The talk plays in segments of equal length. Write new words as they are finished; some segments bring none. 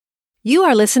You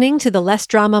are listening to the Less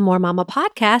Drama, More Mama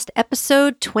podcast,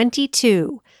 episode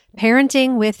 22,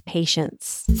 Parenting with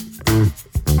Patience.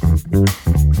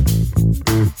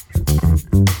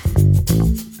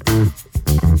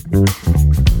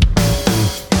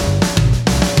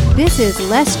 This is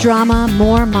Less Drama,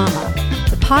 More Mama,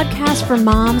 the podcast for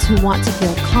moms who want to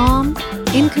feel calm,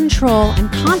 in control,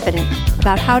 and confident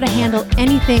about how to handle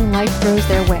anything life throws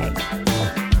their way.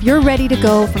 If you're ready to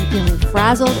go from feeling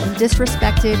frazzled and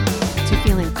disrespected to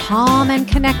feeling calm and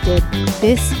connected,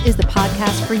 this is the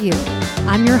podcast for you.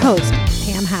 I'm your host,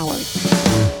 Pam Howard.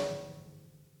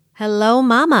 Hello,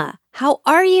 Mama. How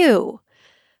are you?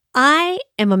 I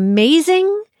am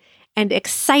amazing and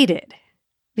excited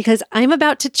because I'm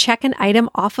about to check an item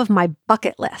off of my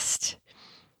bucket list.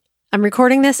 I'm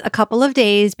recording this a couple of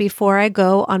days before I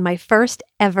go on my first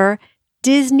ever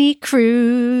Disney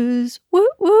cruise. Woot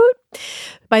woot.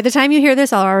 By the time you hear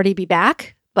this, I'll already be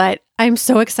back, but I'm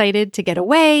so excited to get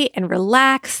away and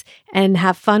relax and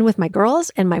have fun with my girls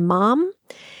and my mom.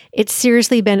 It's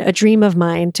seriously been a dream of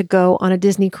mine to go on a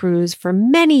Disney cruise for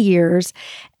many years,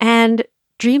 and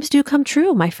dreams do come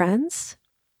true, my friends.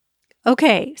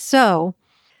 Okay, so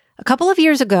a couple of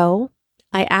years ago,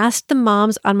 I asked the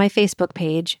moms on my Facebook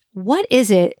page, what is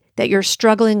it that you're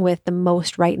struggling with the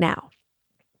most right now?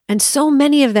 And so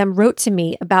many of them wrote to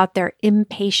me about their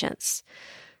impatience.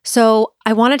 So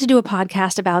I wanted to do a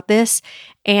podcast about this,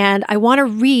 and I want to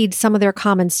read some of their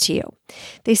comments to you.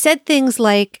 They said things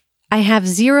like, I have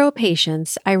zero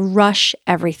patience. I rush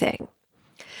everything.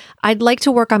 I'd like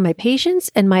to work on my patience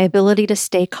and my ability to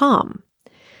stay calm.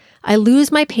 I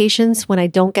lose my patience when I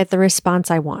don't get the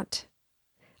response I want.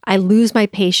 I lose my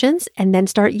patience and then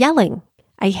start yelling.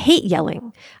 I hate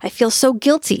yelling. I feel so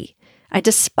guilty. I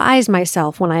despise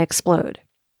myself when I explode.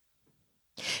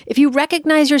 If you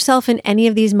recognize yourself in any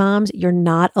of these moms, you're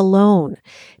not alone.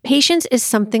 Patience is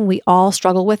something we all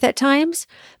struggle with at times,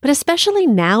 but especially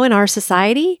now in our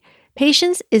society,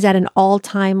 patience is at an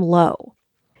all-time low.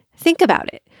 Think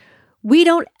about it. We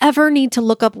don't ever need to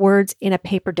look up words in a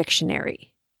paper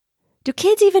dictionary. Do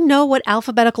kids even know what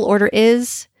alphabetical order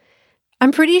is?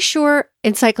 I'm pretty sure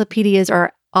encyclopedias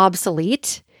are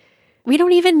obsolete. We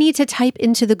don't even need to type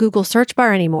into the Google search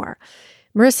bar anymore.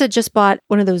 Marissa just bought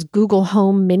one of those Google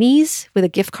Home Minis with a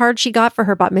gift card she got for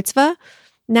her bat mitzvah.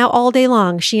 Now all day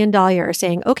long, she and Dahlia are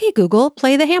saying, okay, Google,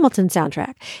 play the Hamilton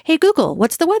soundtrack. Hey, Google,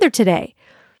 what's the weather today?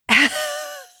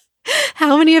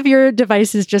 How many of your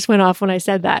devices just went off when I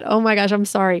said that? Oh my gosh, I'm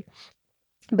sorry.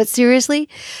 But seriously,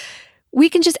 we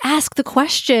can just ask the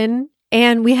question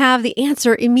and we have the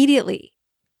answer immediately.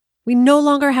 We no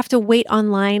longer have to wait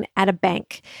online at a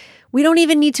bank. We don't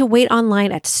even need to wait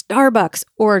online at Starbucks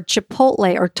or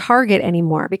Chipotle or Target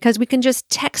anymore because we can just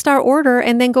text our order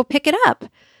and then go pick it up.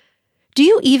 Do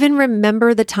you even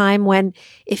remember the time when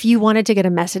if you wanted to get a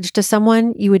message to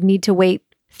someone, you would need to wait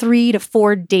 3 to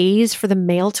 4 days for the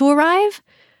mail to arrive?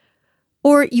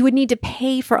 Or you would need to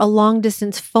pay for a long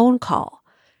distance phone call?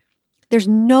 There's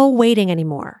no waiting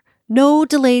anymore. No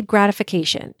delayed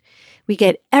gratification. We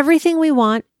get everything we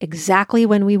want exactly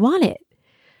when we want it.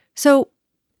 So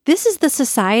this is the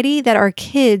society that our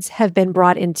kids have been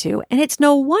brought into, and it's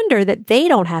no wonder that they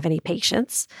don't have any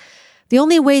patience. The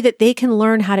only way that they can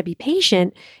learn how to be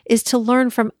patient is to learn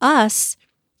from us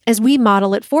as we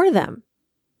model it for them.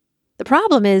 The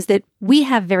problem is that we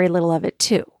have very little of it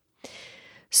too.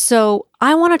 So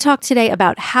I want to talk today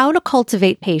about how to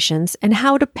cultivate patience and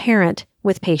how to parent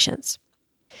with patience.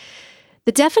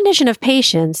 The definition of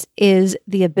patience is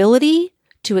the ability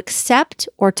to accept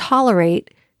or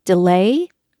tolerate delay,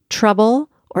 trouble,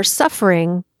 or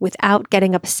suffering without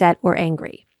getting upset or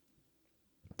angry.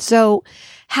 So,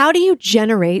 how do you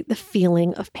generate the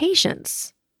feeling of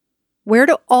patience? Where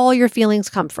do all your feelings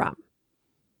come from?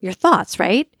 Your thoughts,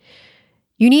 right?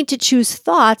 You need to choose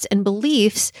thoughts and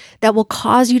beliefs that will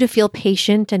cause you to feel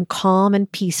patient and calm and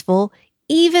peaceful,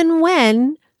 even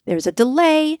when there's a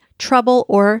delay, trouble,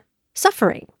 or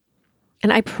suffering.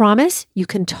 And I promise you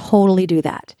can totally do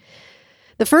that.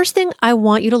 The first thing I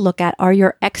want you to look at are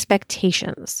your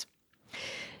expectations.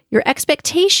 Your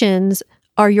expectations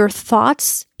are your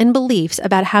thoughts and beliefs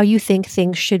about how you think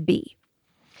things should be.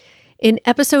 In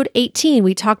episode 18,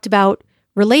 we talked about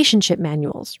relationship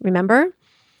manuals, remember?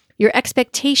 Your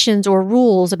expectations or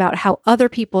rules about how other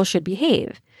people should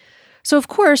behave. So of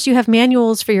course, you have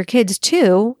manuals for your kids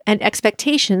too, and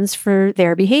expectations for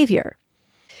their behavior.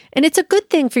 And it's a good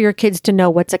thing for your kids to know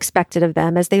what's expected of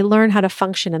them as they learn how to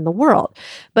function in the world.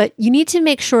 But you need to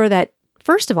make sure that,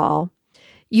 first of all,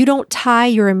 you don't tie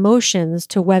your emotions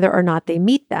to whether or not they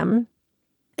meet them.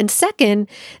 And second,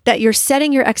 that you're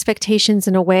setting your expectations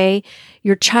in a way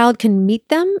your child can meet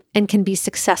them and can be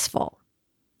successful.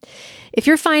 If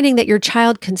you're finding that your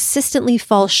child consistently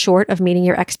falls short of meeting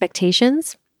your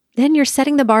expectations, then you're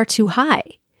setting the bar too high.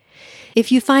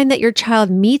 If you find that your child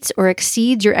meets or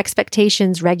exceeds your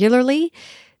expectations regularly,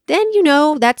 then you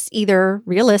know that's either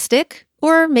realistic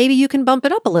or maybe you can bump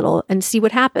it up a little and see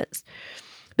what happens.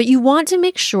 But you want to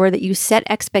make sure that you set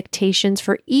expectations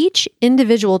for each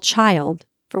individual child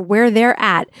for where they're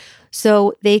at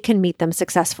so they can meet them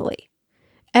successfully.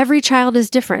 Every child is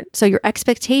different, so your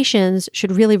expectations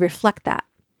should really reflect that.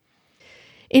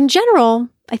 In general,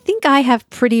 I think I have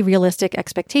pretty realistic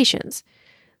expectations.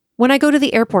 When I go to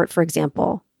the airport, for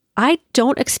example, I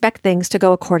don't expect things to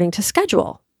go according to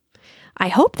schedule. I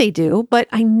hope they do, but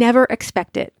I never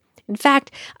expect it. In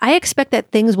fact, I expect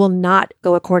that things will not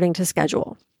go according to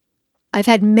schedule. I've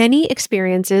had many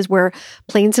experiences where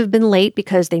planes have been late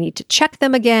because they need to check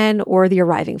them again or the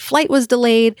arriving flight was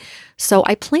delayed, so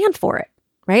I plan for it.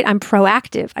 Right? I'm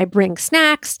proactive. I bring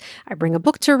snacks. I bring a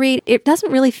book to read. It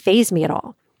doesn't really faze me at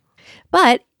all.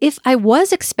 But if I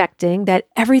was expecting that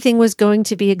everything was going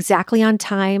to be exactly on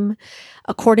time,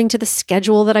 according to the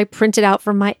schedule that I printed out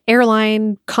from my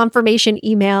airline confirmation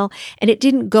email, and it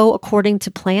didn't go according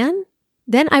to plan,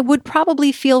 then I would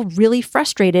probably feel really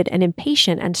frustrated and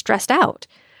impatient and stressed out.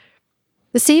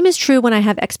 The same is true when I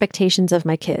have expectations of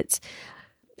my kids.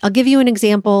 I'll give you an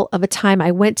example of a time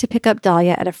I went to pick up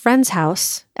Dahlia at a friend's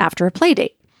house after a play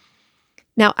date.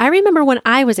 Now, I remember when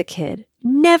I was a kid,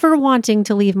 never wanting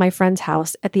to leave my friend's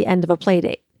house at the end of a play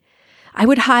date. I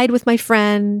would hide with my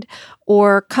friend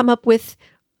or come up with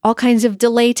all kinds of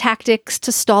delay tactics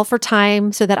to stall for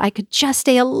time so that I could just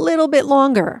stay a little bit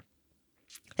longer.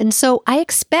 And so I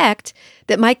expect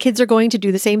that my kids are going to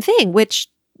do the same thing, which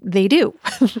they do.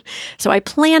 So I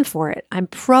plan for it. I'm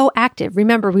proactive.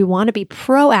 Remember, we want to be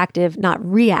proactive, not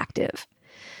reactive.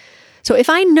 So if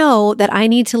I know that I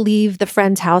need to leave the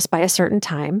friend's house by a certain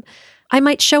time, I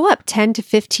might show up 10 to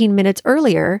 15 minutes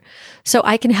earlier so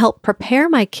I can help prepare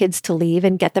my kids to leave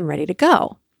and get them ready to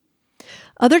go.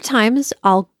 Other times,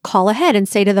 I'll call ahead and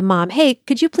say to the mom, hey,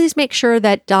 could you please make sure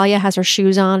that Dahlia has her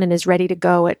shoes on and is ready to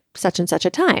go at such and such a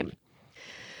time?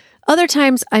 Other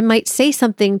times, I might say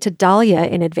something to Dahlia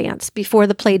in advance before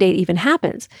the play date even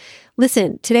happens.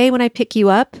 Listen, today when I pick you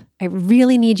up, I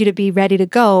really need you to be ready to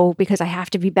go because I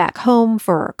have to be back home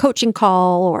for a coaching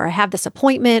call or I have this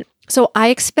appointment. So I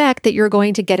expect that you're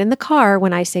going to get in the car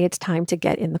when I say it's time to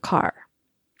get in the car.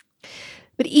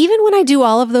 But even when I do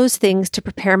all of those things to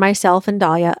prepare myself and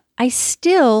Dahlia, I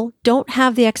still don't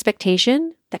have the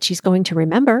expectation that she's going to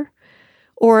remember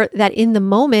or that in the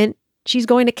moment she's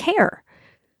going to care.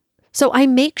 So I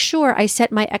make sure I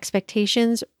set my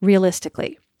expectations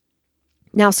realistically.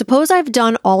 Now, suppose I've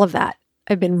done all of that.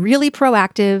 I've been really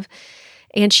proactive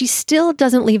and she still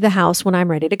doesn't leave the house when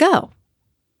I'm ready to go.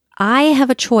 I have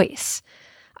a choice.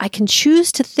 I can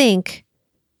choose to think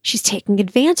she's taking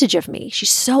advantage of me. She's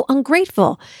so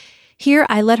ungrateful. Here,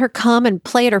 I let her come and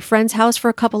play at her friend's house for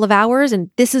a couple of hours and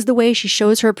this is the way she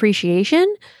shows her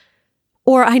appreciation.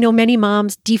 Or I know many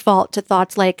moms default to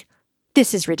thoughts like,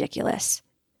 this is ridiculous.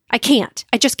 I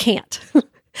just can't.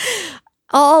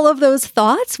 All of those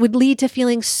thoughts would lead to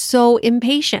feeling so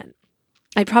impatient.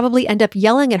 I'd probably end up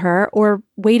yelling at her or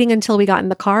waiting until we got in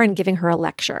the car and giving her a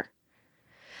lecture.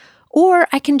 Or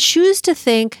I can choose to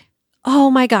think, oh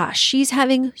my gosh, she's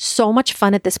having so much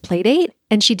fun at this play date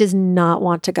and she does not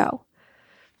want to go.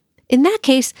 In that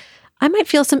case, I might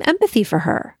feel some empathy for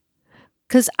her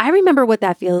because I remember what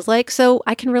that feels like, so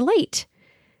I can relate.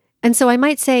 And so I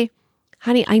might say,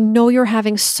 honey, I know you're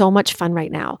having so much fun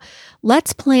right now.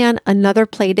 Let's plan another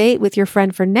play date with your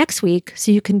friend for next week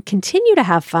so you can continue to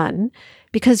have fun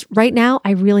because right now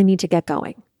I really need to get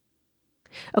going.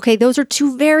 Okay, those are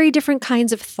two very different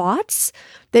kinds of thoughts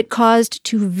that caused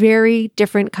two very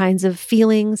different kinds of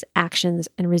feelings, actions,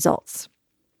 and results.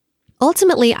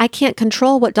 Ultimately, I can't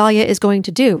control what Dahlia is going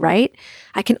to do, right?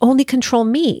 I can only control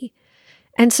me.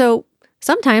 And so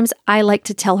sometimes I like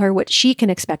to tell her what she can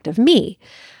expect of me.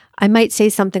 I might say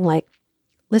something like,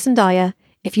 listen, Dahlia,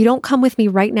 if you don't come with me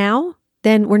right now,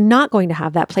 then we're not going to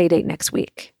have that play date next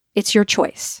week. It's your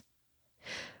choice.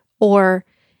 Or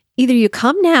either you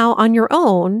come now on your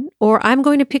own, or I'm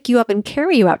going to pick you up and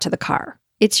carry you out to the car.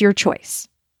 It's your choice.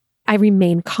 I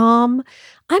remain calm.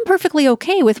 I'm perfectly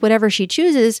okay with whatever she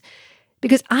chooses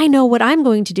because I know what I'm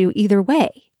going to do either way,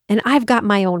 and I've got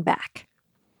my own back.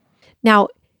 Now,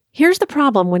 here's the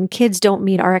problem when kids don't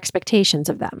meet our expectations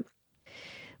of them.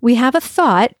 We have a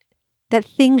thought that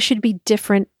things should be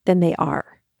different than they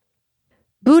are.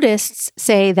 Buddhists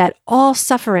say that all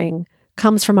suffering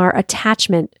comes from our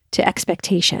attachment to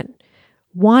expectation,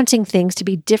 wanting things to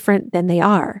be different than they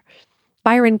are.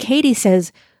 Byron Katie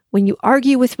says, when you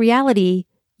argue with reality,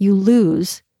 you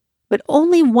lose, but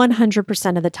only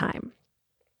 100% of the time.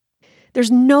 There's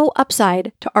no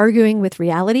upside to arguing with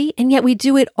reality, and yet we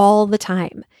do it all the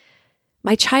time.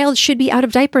 My child should be out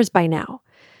of diapers by now.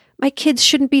 My kids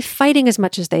shouldn't be fighting as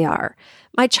much as they are.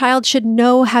 My child should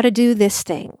know how to do this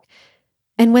thing.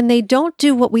 And when they don't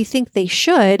do what we think they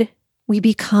should, we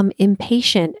become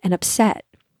impatient and upset.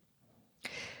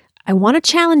 I want to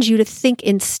challenge you to think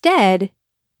instead,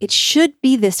 it should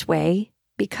be this way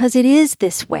because it is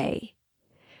this way.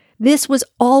 This was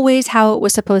always how it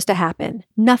was supposed to happen.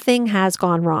 Nothing has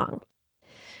gone wrong.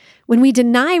 When we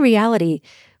deny reality,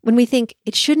 when we think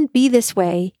it shouldn't be this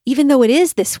way, even though it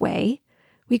is this way,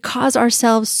 we cause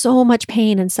ourselves so much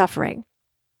pain and suffering.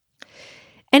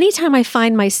 Anytime I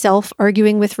find myself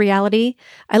arguing with reality,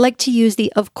 I like to use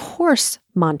the of course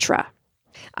mantra.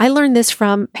 I learned this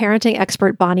from parenting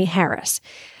expert Bonnie Harris.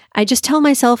 I just tell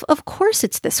myself, of course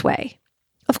it's this way.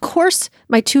 Of course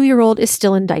my 2-year-old is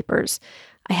still in diapers.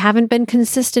 I haven't been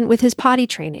consistent with his potty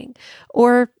training,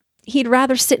 or he'd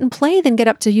rather sit and play than get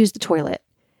up to use the toilet.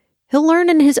 He'll learn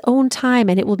in his own time,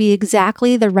 and it will be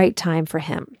exactly the right time for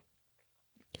him.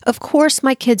 Of course,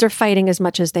 my kids are fighting as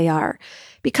much as they are,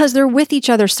 because they're with each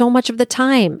other so much of the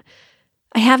time.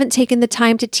 I haven't taken the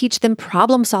time to teach them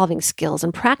problem-solving skills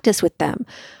and practice with them.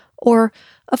 Or,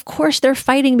 of course, they're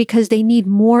fighting because they need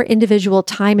more individual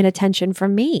time and attention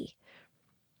from me.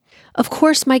 Of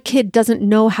course, my kid doesn't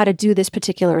know how to do this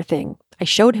particular thing. I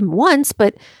showed him once,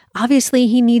 but obviously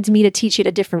he needs me to teach it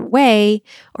a different way,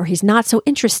 or he's not so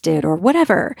interested, or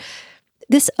whatever.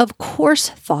 This of course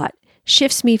thought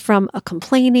shifts me from a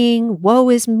complaining, woe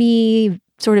is me,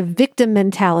 sort of victim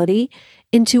mentality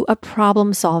into a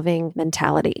problem-solving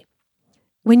mentality.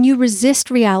 When you resist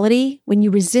reality, when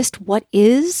you resist what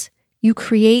is, you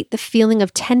create the feeling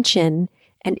of tension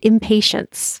and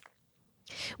impatience.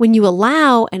 When you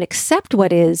allow and accept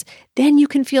what is, then you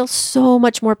can feel so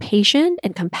much more patient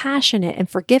and compassionate and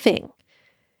forgiving.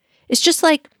 It's just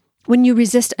like when you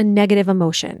resist a negative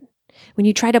emotion. When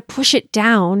you try to push it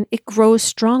down, it grows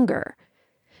stronger.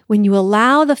 When you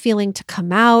allow the feeling to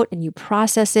come out and you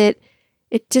process it,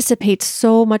 it dissipates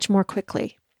so much more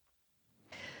quickly.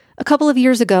 A couple of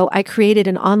years ago, I created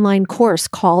an online course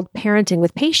called Parenting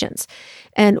with Patience.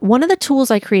 And one of the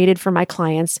tools I created for my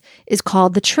clients is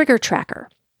called the Trigger Tracker.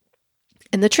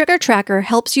 And the Trigger Tracker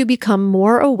helps you become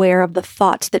more aware of the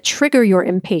thoughts that trigger your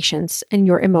impatience and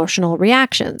your emotional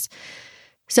reactions.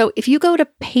 So if you go to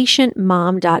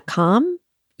patientmom.com,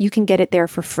 you can get it there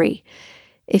for free.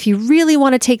 If you really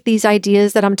want to take these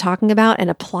ideas that I'm talking about and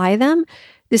apply them,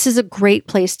 this is a great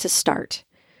place to start.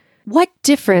 What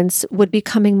difference would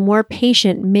becoming more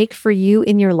patient make for you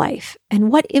in your life?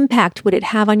 And what impact would it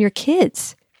have on your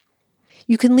kids?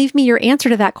 You can leave me your answer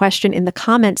to that question in the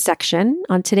comments section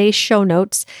on today's show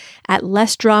notes at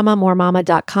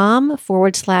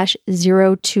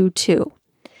lessdramamoremama.com/022.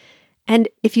 And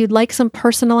if you'd like some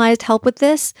personalized help with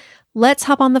this, let's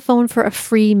hop on the phone for a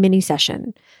free mini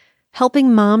session.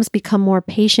 Helping moms become more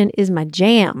patient is my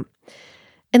jam.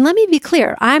 And let me be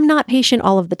clear, I'm not patient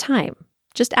all of the time.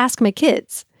 Just ask my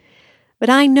kids. But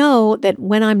I know that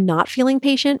when I'm not feeling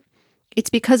patient, it's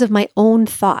because of my own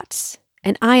thoughts.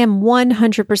 And I am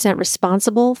 100%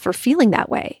 responsible for feeling that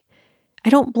way. I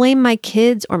don't blame my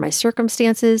kids or my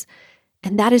circumstances,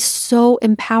 and that is so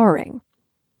empowering.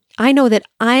 I know that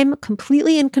I'm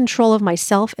completely in control of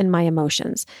myself and my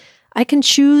emotions. I can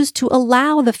choose to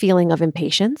allow the feeling of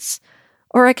impatience,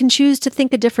 or I can choose to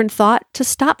think a different thought to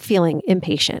stop feeling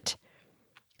impatient.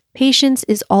 Patience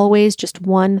is always just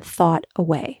one thought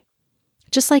away,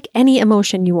 just like any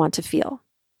emotion you want to feel.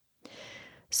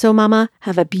 So, Mama,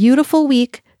 have a beautiful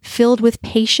week filled with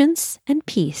patience and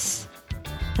peace.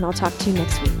 And I'll talk to you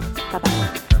next week.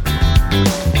 Bye-bye.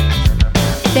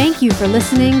 Thank you for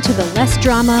listening to the Less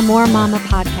Drama, More Mama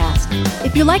podcast.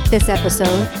 If you liked this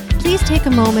episode, please take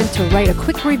a moment to write a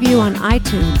quick review on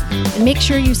iTunes and make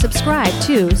sure you subscribe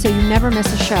too so you never miss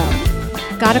a show.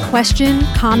 Got a question,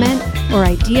 comment, or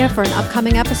idea for an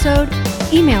upcoming episode?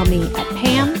 Email me at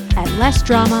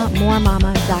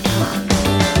pam@lessdramamoremama.com.